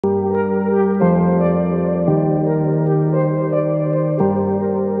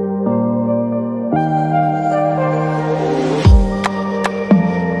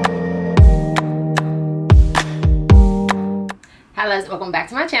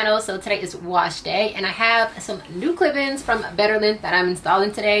channel. So today is wash day and I have some new clip-ins from Betterlength that I'm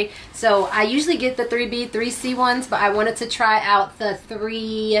installing today. So I usually get the 3B, 3C ones, but I wanted to try out the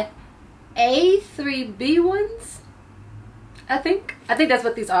 3A, 3B ones. I think that's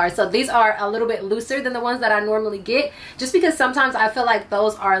what these are. So these are a little bit looser than the ones that I normally get, just because sometimes I feel like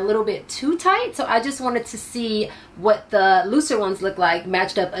those are a little bit too tight. So I just wanted to see what the looser ones look like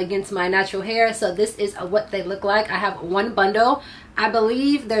matched up against my natural hair. So this is what they look like. I have one bundle. I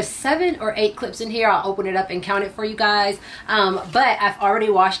believe there's 7 or 8 clips in here. I'll open it up and count it for you guys. But I've already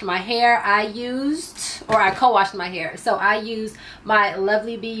washed my hair. I co-washed my hair. So I used my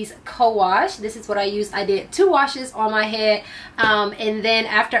LovelyB's co-wash. This is what I used. I did 2 washes on my head. And then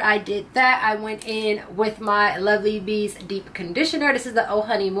after I did that, I went in with my LovelyB's deep conditioner. This is the Oh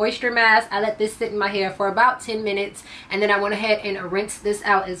Honey Moisture Mask. I let this sit in my hair for about 10 minutes. And then I went ahead and rinsed this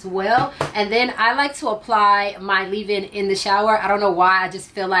out as well. And then I like to apply my leave-in in the shower. I don't know why, I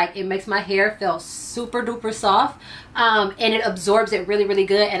just feel like it makes my hair feel super duper soft, and it absorbs it really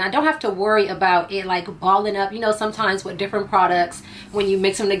good, and I don't have to worry about it like balling up. You know, sometimes with different products, when you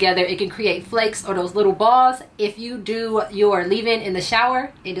mix them together, it can create flakes or those little balls. If you do your leave-in in the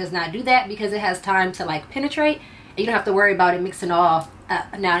shower, it does not do that because it has time to like penetrate, and you don't have to worry about it mixing off.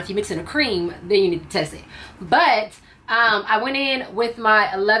 Now if you mix in a cream, then you need to test it. But I went in with my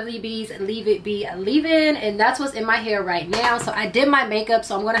LovelyB's Leave It Be leave-in, and that's what's in my hair right now. So I did my makeup,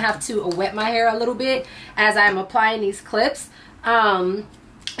 so I'm going to have to wet my hair a little bit as I'm applying these clips. And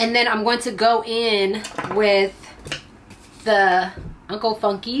then I'm going to go in with the Uncle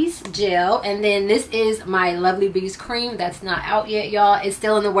Funky's gel, and then this is my LovelyB's cream that's not out yet, y'all. It's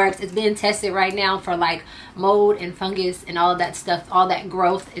still in the works. It's being tested right now for like mold and fungus and all of that stuff, all that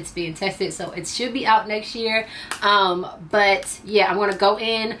growth. It's being tested, so it should be out next year. But yeah, I'm going to go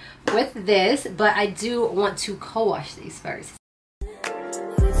in with this, but I do want to co-wash these first.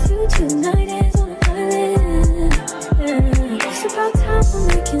 With you tonight is on an island. It's about time for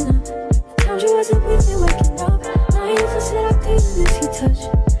making up. Times you wasn't with me waking up. Touch.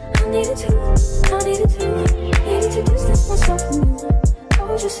 I needed to distance myself from you. I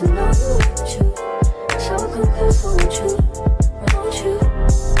was just in love with you. So I come close, won't you?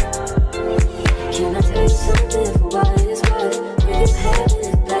 Can I tell you something for what it is worth? We can have it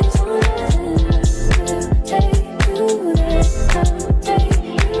in place on earth. Take you there, take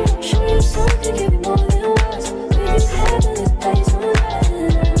you. Show you something, give you more than words. We can have it in place on earth.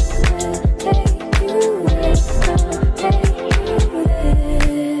 Take you there, take you.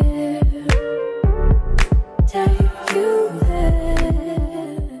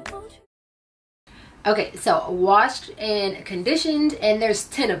 Okay, so washed and conditioned, and there's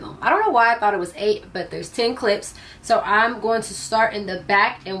 10 of them. I don't know why I thought it was 8, but there's 10 clips. So I'm going to start in the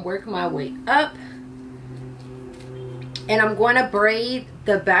back and work my way up. And I'm going to braid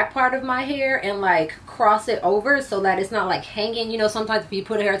the back part of my hair and like cross it over so that it's not like hanging. You know, sometimes if you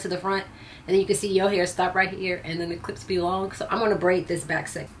put a hair to the front and then you can see your hair stop right here and then the clips be long. So I'm going to braid this back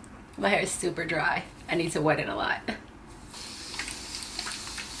section. My hair is super dry. I need to wet it a lot.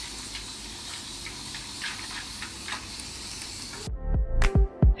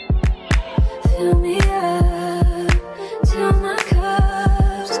 Fill me up till my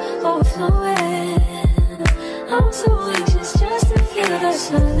cup's overflowing. I'm so anxious just to feel the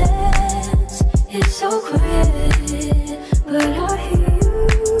silence. It's so quiet, but I hear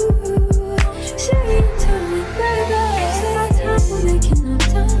you saying to me, baby, it's about time we're making up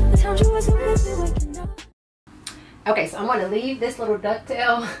time. The times you wasn't with me waking up. Okay, so I'm going to leave this little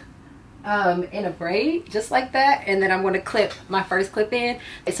ducktail in a braid just like that, and then I'm going to clip my first clip in.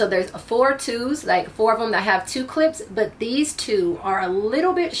 So there's 4 twos, like 4 of them that have 2 clips, but these 2 are a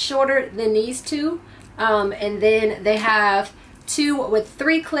little bit shorter than these 2, and then they have 2 with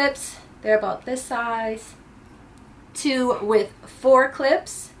 3 clips. They're about this size, 2 with 4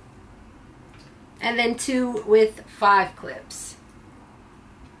 clips, and then 2 with 5 clips.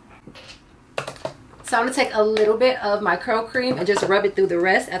 So I'm going to take a little bit of my curl cream and just rub it through the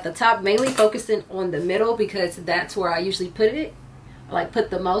rest at the top, mainly focusing on the middle because that's where I usually put it. I like put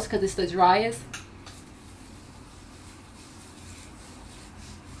the most because it's the driest.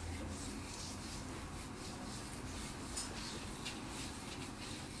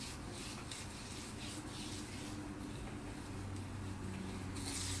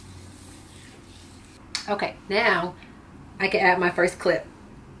 Okay, now I can add my first clip.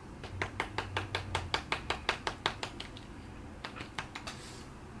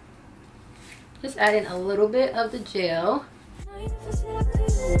 Just adding a little bit of the gel.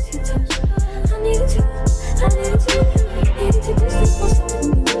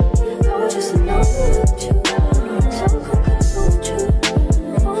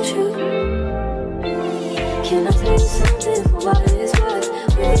 show you something for what it is worth.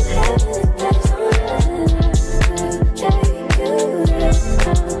 We can have it, place on earth. Take you there,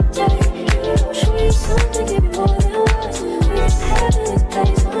 take you. Show you something, give you more than words. We can have it,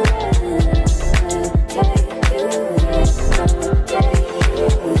 place on earth. Take you there, take you there.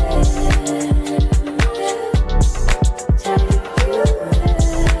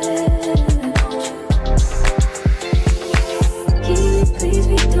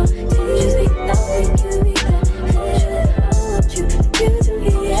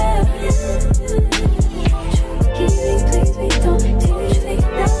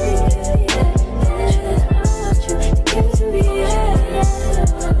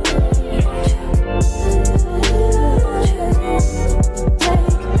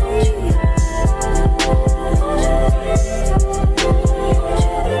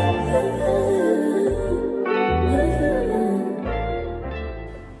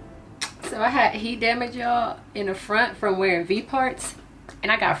 Damage, y'all, in the front from wearing V parts,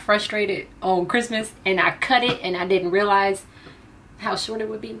 and I got frustrated on Christmas and I cut it and I didn't realize how short it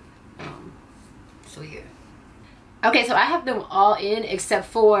would be. So yeah. Okay, so I have them all in except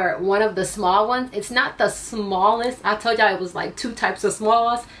for one of the small ones. It's not the smallest. I told y'all it was like 2 types of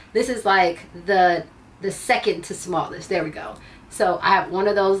smalls. This is like the second to smallest. There we go. So I have one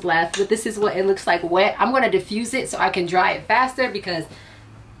of those left, but this is what it looks like wet. I'm going to diffuse it so I can dry it faster because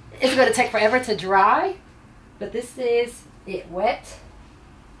it's going to take forever to dry, but this is it wet.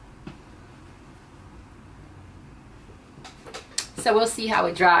 So we'll see how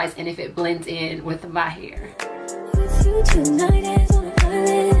it dries and if it blends in with my hair. With you tonight is on an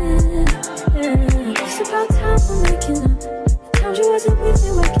island. It's about time for waking up. The times you wasn't with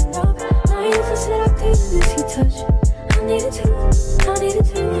me waking up. Now you said I couldn't miss your touch. I needed to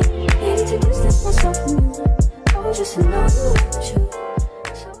distance myself from you. Oh, just to know you were true.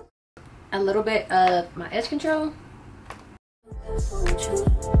 A little bit of my edge control.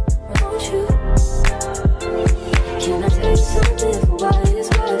 Can I tell you something for what it is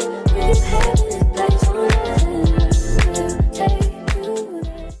worth? We can have it, place on earth.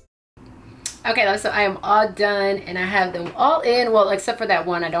 Okay, so I am all done and I have them all in. Well, except for that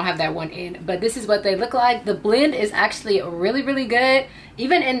one, I don't have that one in, but this is what they look like. The blend is actually really, really good.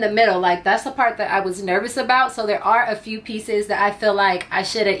 Even in the middle, like that's the part that I was nervous about. So there are a few pieces that I feel like I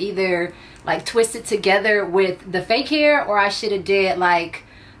should have either like twisted together with the fake hair, or I should have did like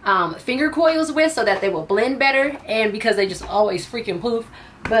finger coils with, so that they will blend better, and because they just always freaking poof.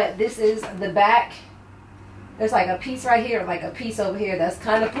 But this is the back. There's like a piece right here, like a piece over here that's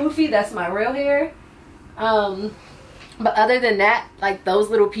kind of poofy. That's my real hair. But other than that, like those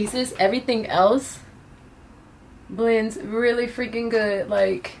little pieces, everything else blends really freaking good.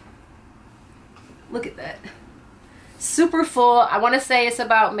 Like, look at that. Super full. I want to say it's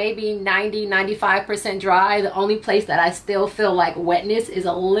about maybe 90-95% dry. The only place that I still feel like wetness is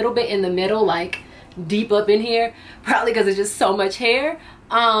a little bit in the middle, like deep up in here, probably because it's just so much hair.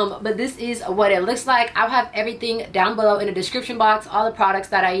 But this is what it looks like. I'll have everything down below in the description box, all the products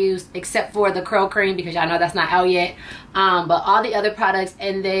that I used except for the curl cream, because y'all know that's not out yet. But all the other products,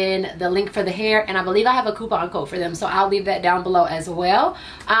 and then the link for the hair, and I believe I have a coupon code for them, so I'll leave that down below as well.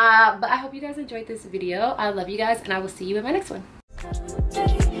 But I hope you guys enjoyed this video. I love you guys, and I will see you in my next one.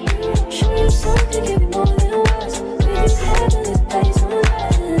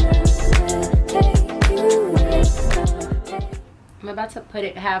 I'm about to put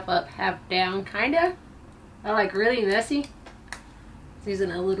it half up, half down, kinda. I like really messy. Just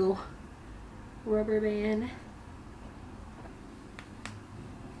using a little rubber band.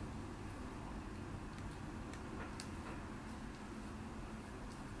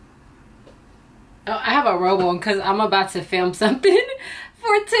 Oh, I have a robe on because I'm about to film something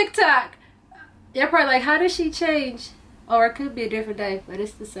for TikTok. You're probably like, how did she change? Or it could be a different day, but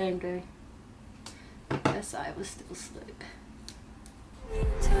it's the same day. That side was still slick.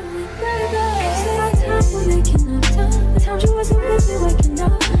 Tell me, baby,